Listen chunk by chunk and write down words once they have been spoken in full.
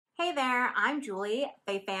Hey there, I'm Julie,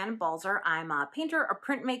 fei-fan Balzer. I'm a painter, a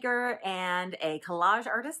printmaker, and a collage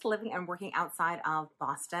artist living and working outside of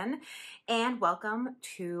Boston. And welcome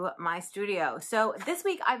to my studio. So this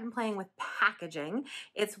week I've been playing with packaging.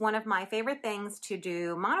 It's one of my favorite things to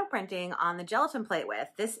do mono printing on the gelatin plate with.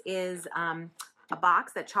 This is a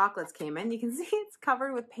box that chocolates came in. You can see it's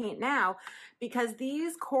covered with paint now because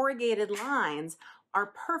these corrugated lines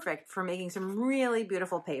are perfect for making some really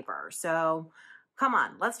beautiful paper. So come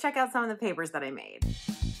on, let's check out some of the papers that I made.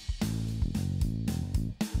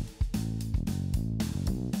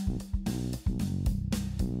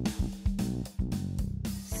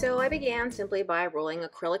 So I began simply by rolling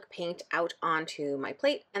acrylic paint out onto my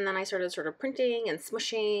plate, and then I started sort of printing and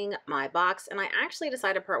smushing my box, and I actually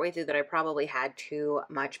decided partway through that I probably had too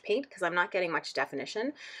much paint because I'm not getting much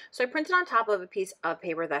definition. So I printed on top of a piece of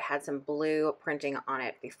paper that had some blue printing on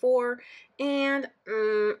it before, and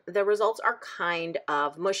the results are kind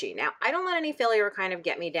of mushy. Now, I don't let any failure kind of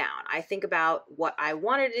get me down. I think about what I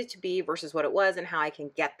wanted it to be versus what it was and how I can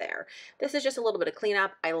get there. This is just a little bit of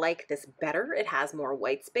cleanup. I like this better. It has more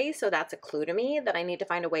white space, so that's a clue to me that I need to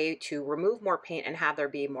find a way to remove more paint and have there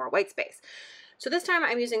be more white space. So this time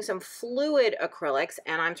I'm using some fluid acrylics,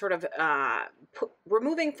 and I'm sort of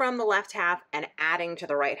removing from the left half and adding to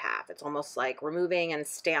the right half. It's almost like removing and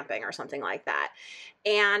stamping or something like that.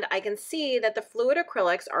 And I can see that the fluid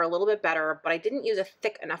acrylics are a little bit better, but I didn't use a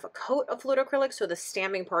thick enough a coat of fluid acrylics, so the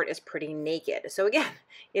stamping part is pretty naked. So again,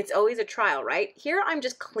 it's always a trial, right? Here I'm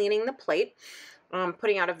just cleaning the plate,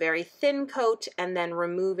 putting out a very thin coat and then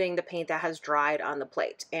removing the paint that has dried on the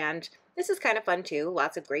plate. And this is kind of fun too.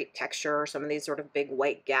 Lots of great texture, some of these sort of big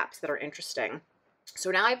white gaps that are interesting.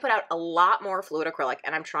 So now I put out a lot more fluid acrylic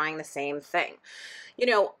and I'm trying the same thing. You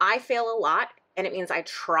know, I fail a lot, and it means I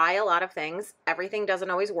try a lot of things. Everything doesn't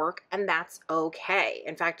always work, and that's okay.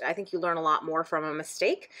 In fact, I think you learn a lot more from a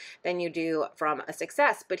mistake than you do from a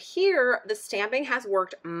success. But here, the stamping has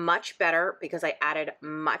worked much better because I added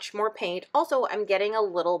much more paint. Also, I'm getting a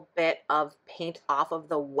little bit of paint off of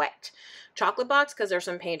the wet chocolate box because there's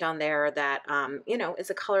some paint on there that, you know, is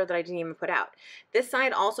a color that I didn't even put out. This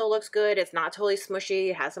side also looks good. It's not totally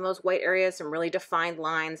smushy. It has some of those white areas, some really defined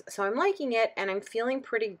lines. So I'm liking it, and I'm feeling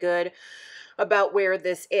pretty good about where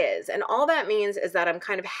this is. And all that means is that I'm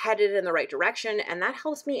kind of headed in the right direction, and that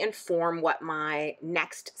helps me inform what my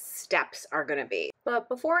next steps are going to be. But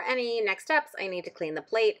before any next steps, I need to clean the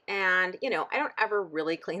plate. And, you know, I don't ever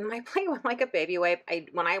really clean my plate with like a baby wipe.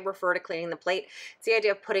 When I refer to cleaning the plate, it's the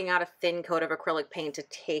idea of putting out a thin coat of acrylic paint to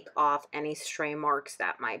take off any stray marks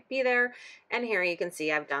that might be there. And here you can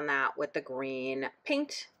see I've done that with the green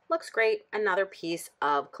paint. Looks great. Another piece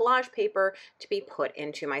of collage paper to be put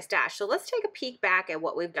into my stash. So let's take a peek back at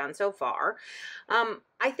what we've done so far.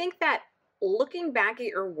 I think that looking back at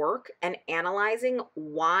your work and analyzing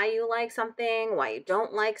why you like something, why you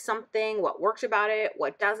don't like something, what works about it,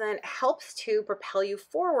 what doesn't, helps to propel you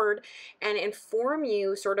forward and inform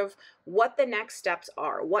you sort of what the next steps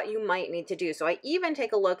are, what you might need to do. So I even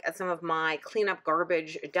take a look at some of my cleanup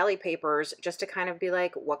garbage deli papers just to kind of be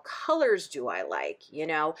like, what colors do I like? You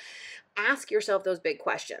know, ask yourself those big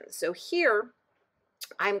questions. So here,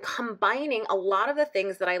 I'm combining a lot of the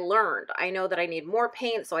things that I learned. I know that I need more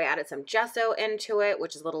paint, so I added some gesso into it,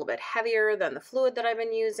 which is a little bit heavier than the fluid that I've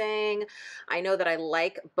been using. I know that I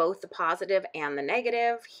like both the positive and the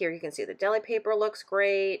negative. Here you can see the deli paper looks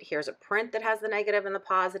great. Here's a print that has the negative and the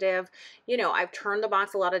positive. You know, I've turned the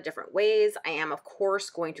box a lot of different ways. I am, of course,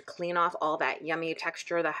 going to clean off all that yummy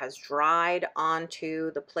texture that has dried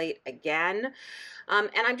onto the plate again. And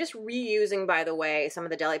I'm just reusing, by the way, some of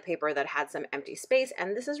the deli paper that had some empty space,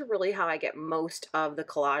 and this is really how I get most of the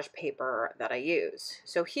collage paper that I use.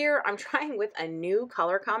 So here I'm trying with a new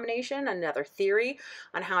color combination, another theory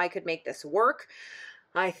on how I could make this work.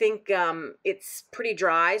 I think it's pretty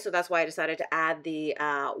dry, so that's why I decided to add the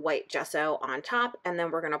white gesso on top, and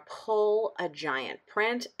then we're going to pull a giant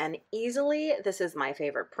print, and easily, this is my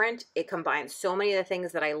favorite print. It combines so many of the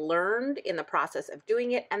things that I learned in the process of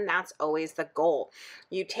doing it, and that's always the goal.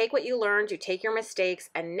 You take what you learned, you take your mistakes,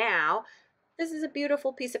 and now this is a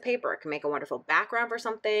beautiful piece of paper. It can make a wonderful background for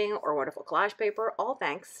something or wonderful collage paper, all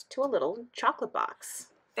thanks to a little chocolate box.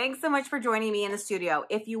 Thanks so much for joining me in the studio.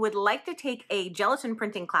 If you would like to take a gelatin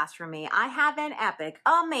printing class from me, I have an epic,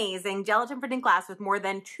 amazing gelatin printing class with more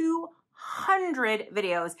than 200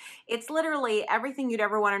 videos. It's literally everything you'd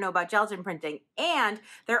ever want to know about gelatin printing. And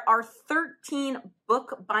there are 13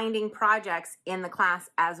 bookbinding projects in the class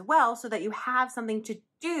as well, so that you have something to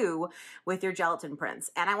do with your gelatin prints.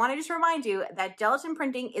 And I want to just remind you that gelatin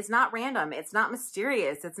printing is not random. It's not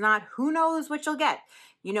mysterious. It's not who knows what you'll get.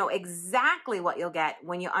 You know exactly what you'll get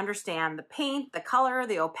when you understand the paint, the color,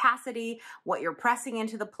 the opacity, what you're pressing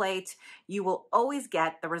into the plate. You will always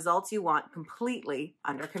get the results you want completely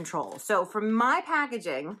under control. So for my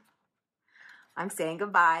packaging, I'm saying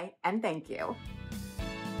goodbye and thank you.